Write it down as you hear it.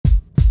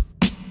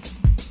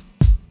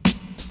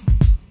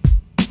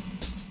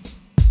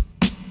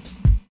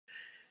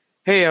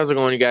Hey, how's it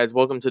going, you guys?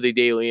 Welcome to the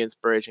Daily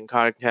Inspiration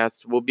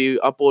Podcast. We'll be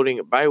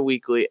uploading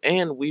bi-weekly,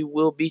 and we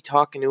will be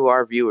talking to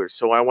our viewers.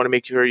 So I want to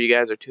make sure you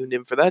guys are tuned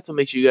in for that. So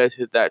make sure you guys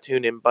hit that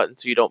tune in button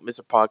so you don't miss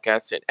a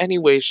podcast in any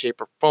way, shape,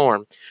 or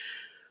form.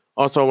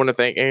 Also, I want to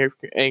thank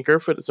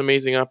Anchor for this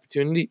amazing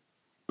opportunity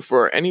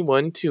for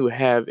anyone to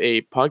have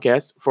a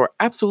podcast for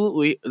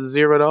absolutely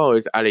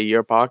 $0 out of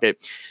your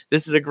pocket.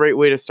 This is a great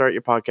way to start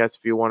your podcast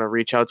if you want to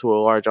reach out to a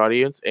large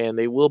audience, and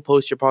they will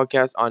post your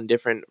podcast on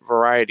different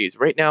varieties.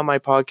 Right now, my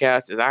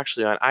podcast is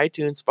actually on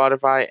iTunes,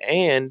 Spotify,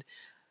 and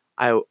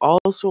I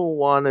also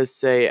want to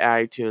say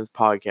iTunes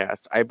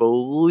podcast. I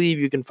believe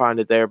you can find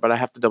it there, but I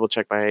have to double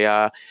check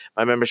my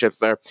memberships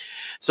there.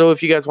 So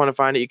if you guys want to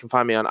find it, you can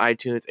find me on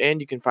iTunes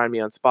and you can find me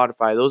on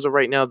Spotify. Those are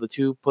right now the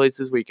two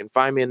places where you can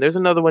find me. And there's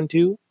another one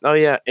too. Oh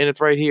yeah, and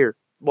it's right here.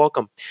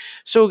 Welcome.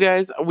 So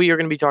guys, we are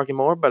going to be talking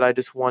more, but I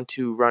just want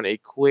to run a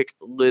quick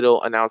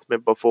little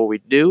announcement before we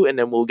do, and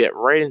then we'll get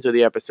right into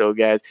the episode,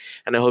 guys.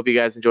 And I hope you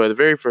guys enjoy the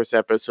very first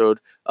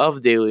episode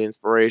of Daily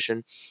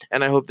Inspiration.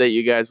 And I hope that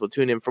you guys will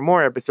tune in for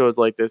more episodes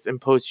like this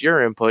and post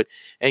your input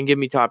and give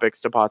me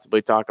topics to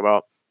possibly talk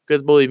about.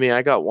 Because believe me,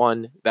 I got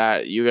one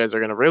that you guys are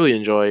going to really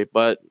enjoy,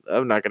 but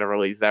I'm not going to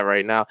release that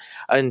right now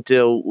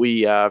until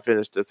we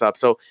finish this up.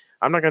 So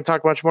I'm not going to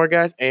talk much more,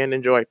 guys, and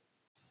enjoy.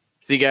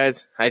 See,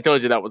 guys, I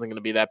told you that wasn't going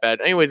to be that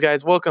bad. Anyways,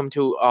 guys, welcome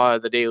to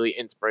the Daily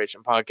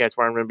Inspiration Podcast,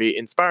 where I'm going to be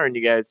inspiring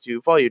you guys to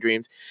follow your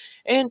dreams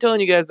and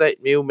telling you guys that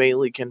you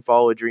mainly can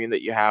follow a dream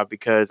that you have.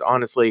 Because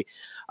honestly,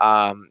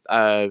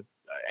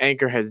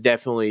 Anchor has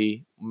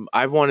definitely.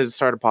 I've wanted to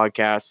start a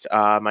podcast.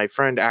 My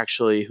friend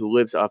actually, who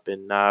lives up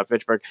in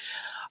Fitchburg,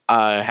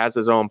 has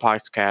his own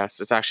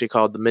podcast. It's actually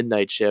called The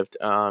Midnight Shift.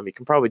 You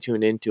can probably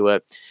tune into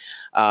it.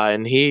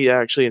 And he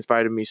actually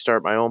inspired me to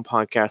start my own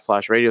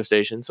podcast / radio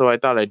station. So I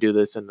thought I'd do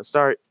this in the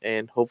start,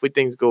 and hopefully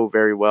things go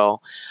very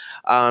well.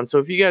 So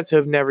if you guys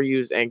have never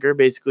used Anchor,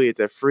 basically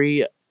it's a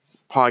free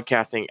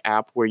podcasting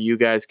app where you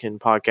guys can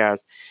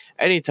podcast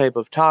any type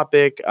of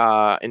topic,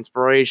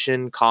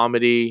 inspiration,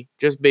 comedy,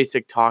 just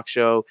basic talk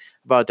show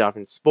about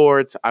different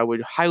sports. I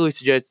would highly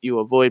suggest you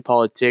avoid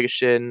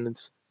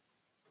politicians.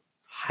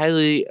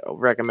 Highly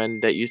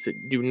recommend that you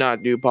do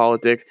not do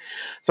politics.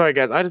 Sorry,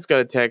 guys. I just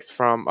got a text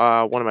from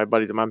one of my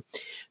buddies of mine.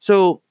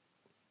 So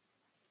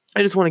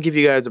I just want to give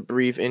you guys a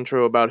brief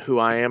intro about who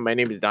I am. My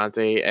name is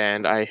Dante,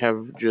 and I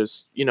have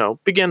just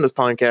began this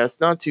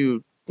podcast not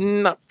too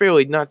long.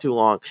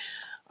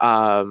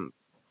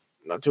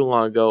 Not too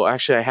long ago.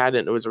 Actually, I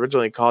hadn't. It was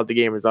originally called The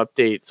Gamers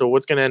Update. So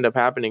what's going to end up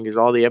happening is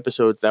all the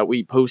episodes that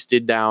we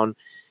posted down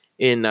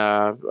in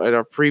at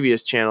our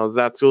previous channels,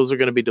 those are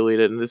going to be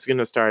deleted, and this is going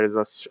to start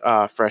as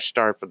a fresh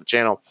start for the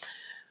channel.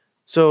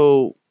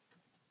 So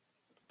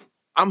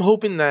I'm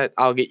hoping that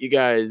I'll get you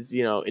guys,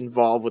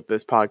 involved with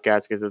this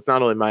podcast, because it's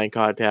not only my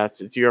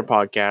podcast, it's your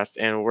podcast,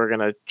 and we're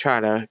gonna try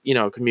to,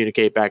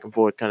 communicate back and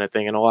forth kind of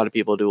thing. And a lot of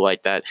people do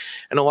like that,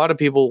 and a lot of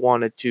people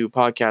wanted to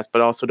podcast,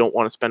 but also don't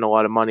want to spend a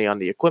lot of money on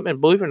the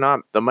equipment. Believe it or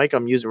not, the mic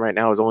I'm using right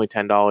now is only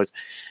 $10,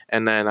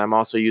 and then I'm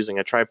also using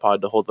a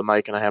tripod to hold the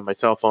mic, and I have my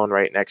cell phone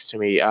right next to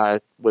me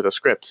with a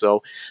script.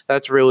 So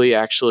that's really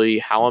actually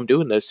how I'm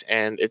doing this,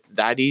 and it's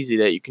that easy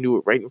that you can do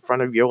it right in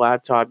front of your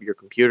laptop, your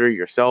computer,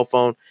 your cell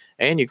phone.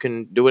 And you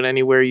can do it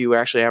anywhere you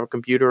actually have a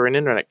computer or an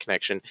internet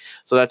connection.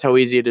 So that's how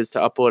easy it is to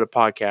upload a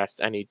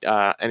podcast any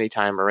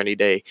time or any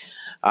day.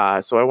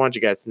 So I want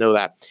you guys to know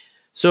that.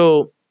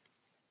 So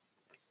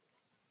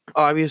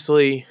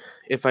obviously,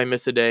 if I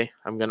miss a day,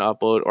 I'm going to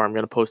upload, or I'm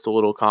going to post a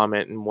little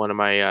comment in one of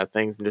my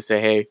things and just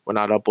say, hey, we're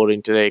not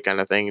uploading today kind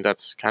of thing.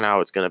 That's kind of how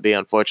it's going to be,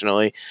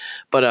 unfortunately.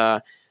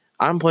 But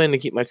I'm planning to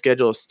keep my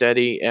schedule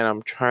steady, and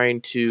I'm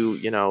trying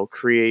to,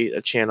 create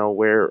a channel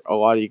where a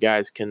lot of you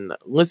guys can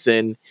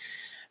listen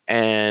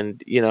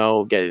and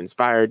get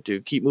inspired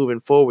to keep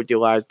moving forward with your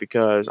lives.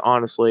 Because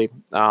honestly,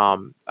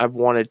 I've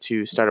wanted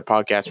to start a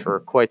podcast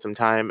for quite some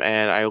time,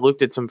 and I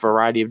looked at some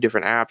variety of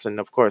different apps, and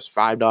of course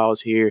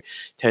 $5 here,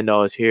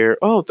 $10 here,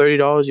 oh,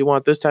 $30, you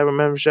want this type of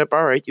membership,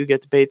 all right, you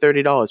get to pay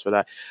 $30 for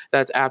that.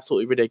 That's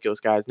absolutely ridiculous,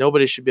 guys.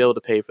 Nobody should be able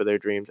to pay for their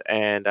dreams.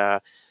 And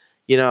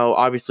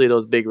obviously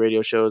those big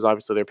radio shows,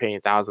 obviously they're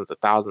paying thousands of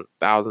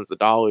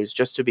dollars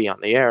just to be on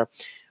the air.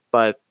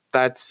 But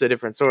that's a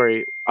different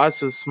story.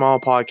 Us as small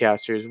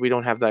podcasters, we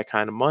don't have that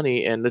kind of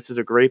money, and this is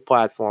a great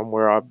platform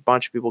where a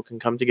bunch of people can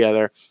come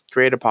together,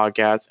 create a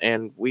podcast,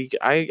 and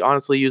I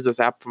honestly use this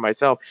app for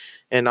myself.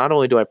 And not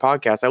only do I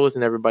podcast, I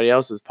listen to everybody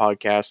else's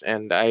podcast,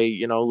 and I,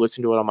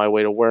 listen to it on my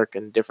way to work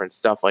and different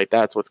stuff like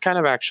that. So it's kind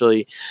of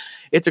actually,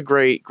 it's a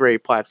great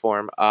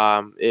platform.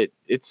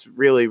 It's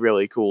really,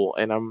 really cool.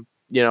 And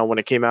when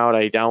it came out,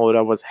 I downloaded,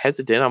 I was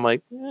hesitant. I'm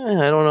like, I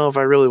don't know if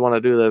I really want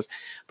to do this.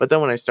 But then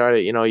when I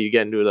started, you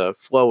get into the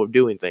flow of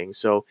doing things.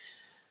 So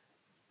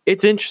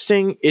it's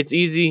interesting. It's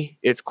easy.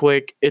 It's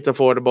quick. It's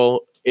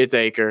affordable. It's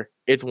Anchor.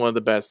 It's one of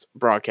the best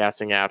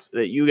broadcasting apps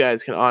that you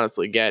guys can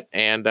honestly get.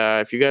 And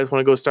if you guys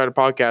want to go start a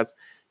podcast,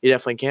 you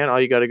definitely can. All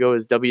you got to go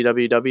is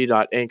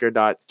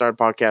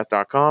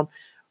www.anchor.startpodcast.com,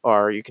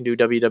 or you can do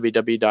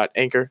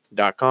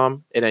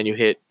www.anchor.com, and then you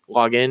hit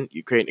log in,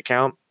 you create an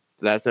account.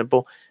 It's that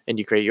simple. And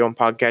you create your own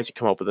podcast. You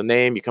come up with a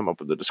name. You come up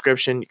with a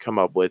description. You come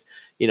up with,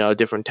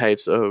 different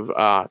types of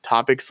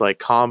topics like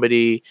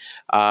comedy,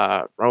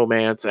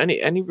 romance,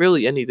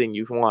 really anything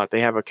you want.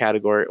 They have a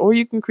category, or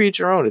you can create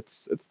your own.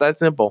 It's that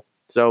simple.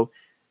 So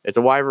it's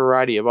a wide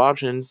variety of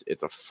options.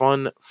 It's a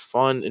fun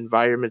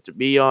environment to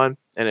be on.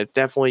 And it's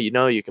definitely,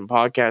 you can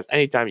podcast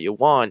anytime you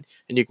want,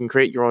 and you can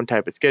create your own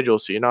type of schedule.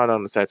 So you're not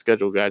on a set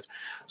schedule, guys.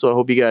 So I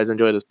hope you guys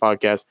enjoy this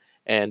podcast.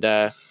 And,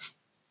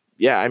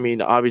 yeah, I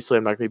mean, obviously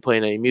I'm not going to be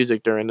playing any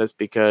music during this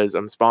because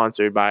I'm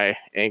sponsored by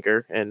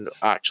Anchor. And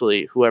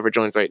actually, whoever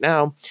joins right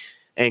now,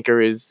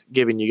 Anchor is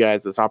giving you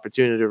guys this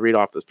opportunity to read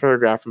off this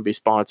paragraph and be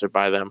sponsored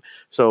by them.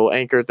 So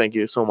Anchor, thank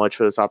you so much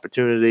for this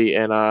opportunity.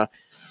 And I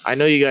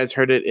know you guys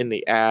heard it in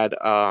the ad.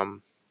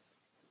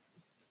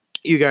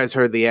 You guys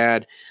heard the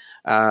ad,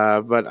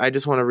 but I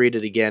just want to read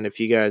it again if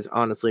you guys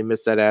honestly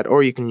missed that ad,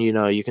 or you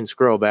can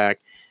scroll back.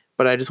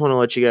 But I just want to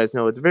let you guys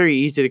know it's very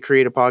easy to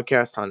create a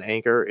podcast on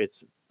Anchor.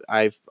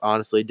 I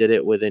honestly did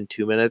it within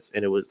 2 minutes,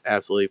 and it was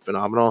absolutely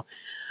phenomenal.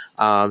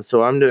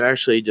 So I'm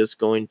actually just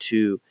going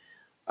to,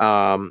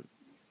 let's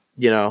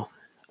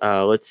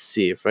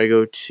see if I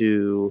go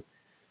to,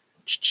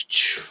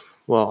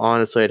 well,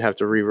 honestly, I'd have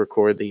to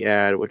re-record the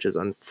ad, which is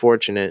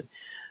unfortunate.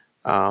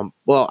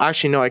 Well,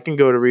 actually, no, I can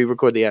go to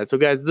re-record the ad. So,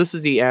 guys, this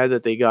is the ad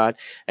that they got.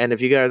 And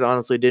if you guys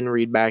honestly didn't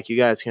read back, you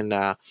guys can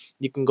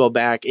go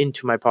back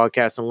into my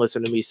podcast and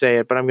listen to me say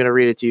it. But I'm going to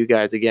read it to you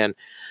guys again.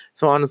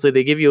 So, honestly,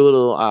 they give you a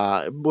little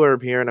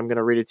blurb here, and I'm going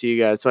to read it to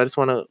you guys. So, I just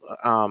want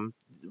to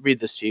read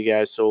this to you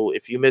guys. So,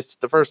 if you missed it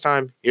the first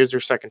time, here's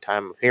your second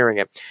time of hearing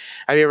it.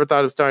 Have you ever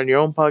thought of starting your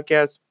own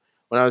podcast?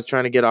 When I was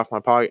trying to get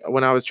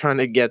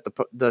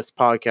this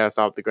podcast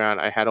off the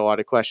ground, I had a lot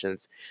of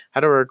questions.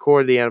 How do I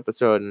record the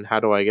episode, and how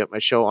do I get my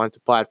show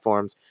onto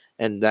platforms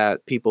and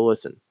that people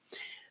listen?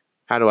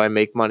 How do I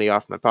make money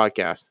off my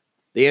podcast?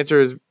 The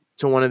answer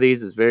to one of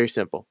these is very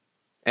simple.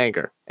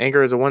 Anchor.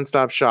 Anchor is a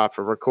one-stop shop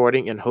for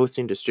recording and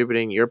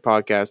distributing your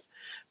podcast.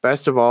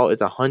 Best of all,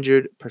 it's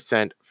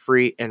 100%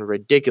 free and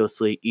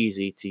ridiculously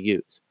easy to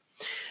use.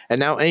 And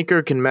now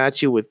Anchor can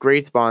match you with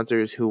great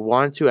sponsors who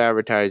want to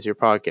advertise your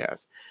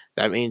podcast.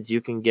 That means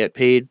you can get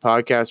paid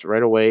podcasts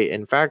right away.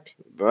 In fact,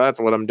 that's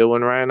what I'm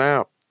doing right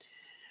now.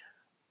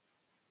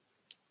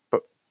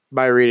 But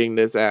by reading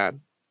this ad,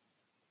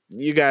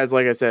 you guys,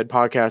 like I said,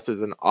 podcast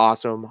is an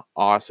awesome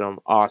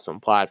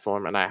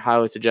platform, and I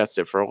highly suggest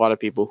it for a lot of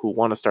people who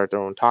want to start their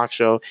own talk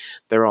show,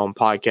 their own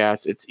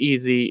podcast. It's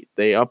easy.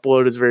 They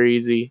upload is very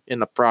easy. In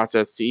the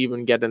process to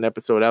even get an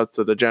episode out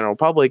to the general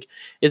public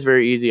is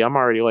very easy. I'm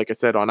already, like I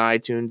said, on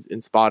iTunes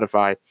and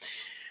Spotify.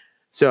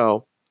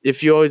 So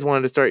if you always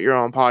wanted to start your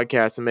own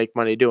podcast and make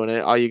money doing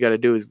it, all you got to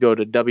do is go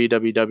to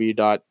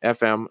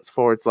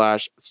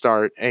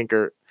www.fm/start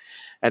Anchor.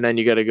 And then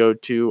you got to go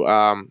to,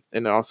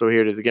 and also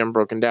here it is again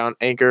broken down,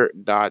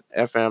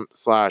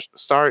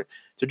 anchor.fm/start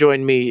to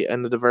join me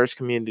and the diverse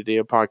community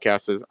of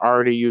podcasters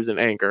already using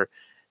Anchor.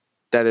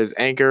 That is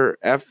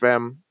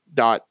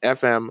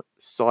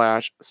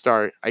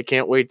anchor.fm.fm/start. I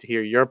can't wait to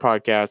hear your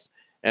podcast,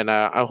 and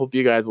I hope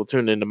you guys will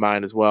tune into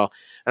mine as well.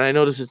 And I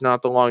know this is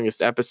not the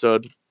longest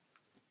episode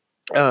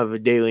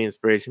of Daily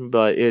Inspiration,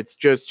 but it's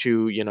just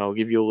to,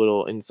 give you a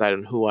little insight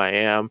on who I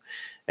am,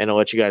 and I'll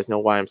let you guys know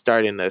why I'm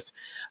starting this.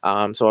 So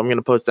I'm going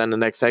to post that in the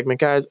next segment,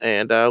 guys,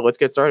 and let's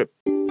get started.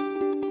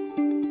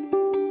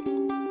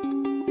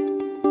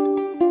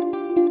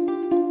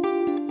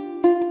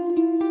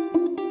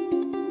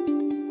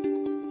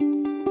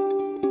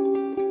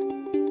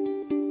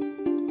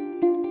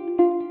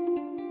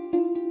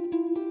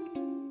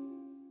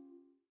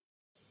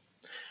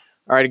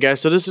 All right,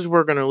 guys, so this is where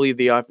we're going to leave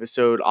the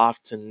episode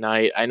off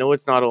tonight. I know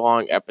it's not a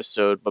long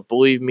episode, but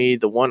believe me,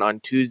 the one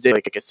on Tuesday,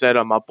 like I said,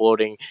 I'm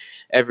uploading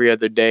every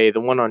other day. The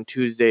one on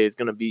Tuesday is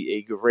going to be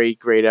a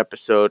great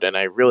episode, and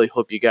I really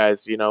hope you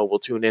guys, will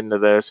tune into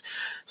this.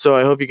 So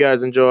I hope you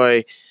guys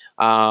enjoy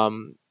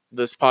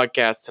this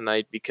podcast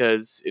tonight,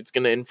 because it's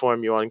going to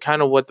inform you on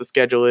kind of what the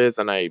schedule is,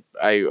 and I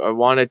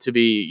want it to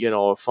be,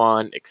 a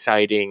fun,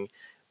 exciting,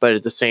 but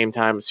at the same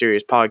time, a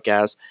serious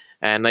podcast,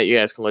 and that you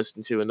guys can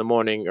listen to in the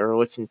morning or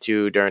listen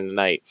to during the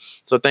night.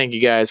 So thank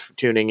you guys for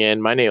tuning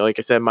in. Like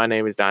I said, my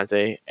name is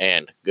Dante,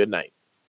 and good night.